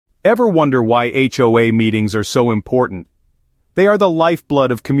Ever wonder why HOA meetings are so important? They are the lifeblood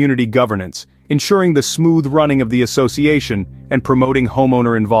of community governance, ensuring the smooth running of the association and promoting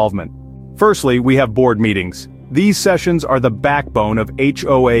homeowner involvement. Firstly, we have board meetings. These sessions are the backbone of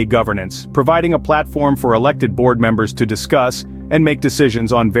HOA governance, providing a platform for elected board members to discuss and make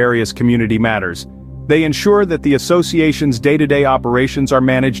decisions on various community matters. They ensure that the association's day-to-day operations are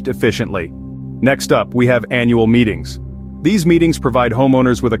managed efficiently. Next up, we have annual meetings. These meetings provide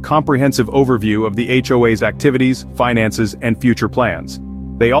homeowners with a comprehensive overview of the HOA's activities, finances, and future plans.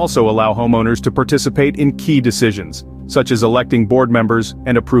 They also allow homeowners to participate in key decisions, such as electing board members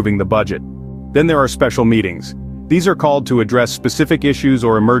and approving the budget. Then there are special meetings. These are called to address specific issues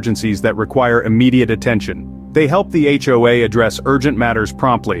or emergencies that require immediate attention. They help the HOA address urgent matters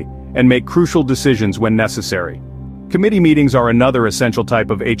promptly and make crucial decisions when necessary. Committee meetings are another essential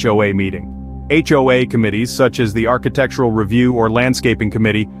type of HOA meeting. HOA committees, such as the Architectural Review or Landscaping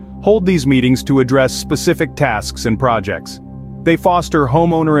Committee, hold these meetings to address specific tasks and projects. They foster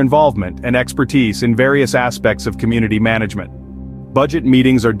homeowner involvement and expertise in various aspects of community management. Budget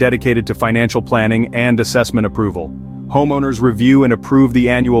meetings are dedicated to financial planning and assessment approval. Homeowners review and approve the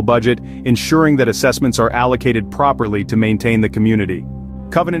annual budget, ensuring that assessments are allocated properly to maintain the community.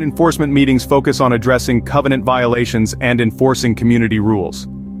 Covenant enforcement meetings focus on addressing covenant violations and enforcing community rules.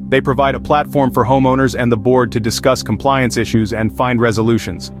 They provide a platform for homeowners and the board to discuss compliance issues and find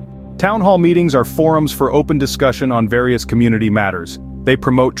resolutions. Town hall meetings are forums for open discussion on various community matters. They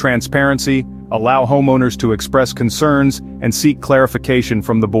promote transparency, allow homeowners to express concerns, and seek clarification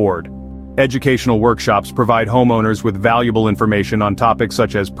from the board. Educational workshops provide homeowners with valuable information on topics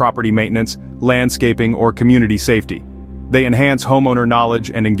such as property maintenance, landscaping, or community safety. They enhance homeowner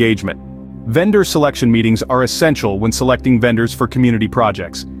knowledge and engagement. Vendor selection meetings are essential when selecting vendors for community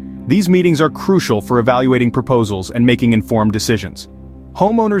projects. These meetings are crucial for evaluating proposals and making informed decisions.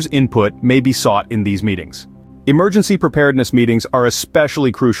 Homeowners' input may be sought in these meetings. Emergency preparedness meetings are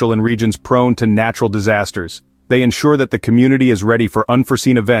especially crucial in regions prone to natural disasters. They ensure that the community is ready for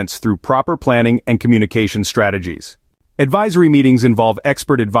unforeseen events through proper planning and communication strategies. Advisory meetings involve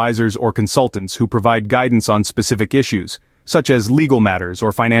expert advisors or consultants who provide guidance on specific issues, such as legal matters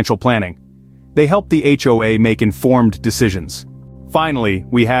or financial planning. They help the HOA make informed decisions. Finally,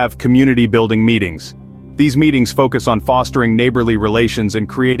 we have community building meetings. These meetings focus on fostering neighborly relations and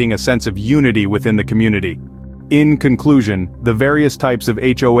creating a sense of unity within the community. In conclusion, the various types of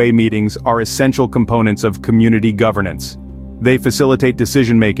HOA meetings are essential components of community governance. They facilitate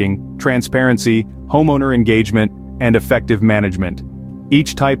decision-making, transparency, homeowner engagement, and effective management.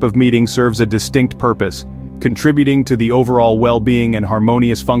 Each type of meeting serves a distinct purpose, contributing to the overall well-being and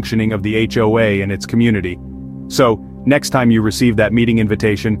harmonious functioning of the HOA and its community. So, next time you receive that meeting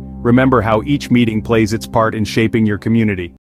invitation, remember how each meeting plays its part in shaping your community.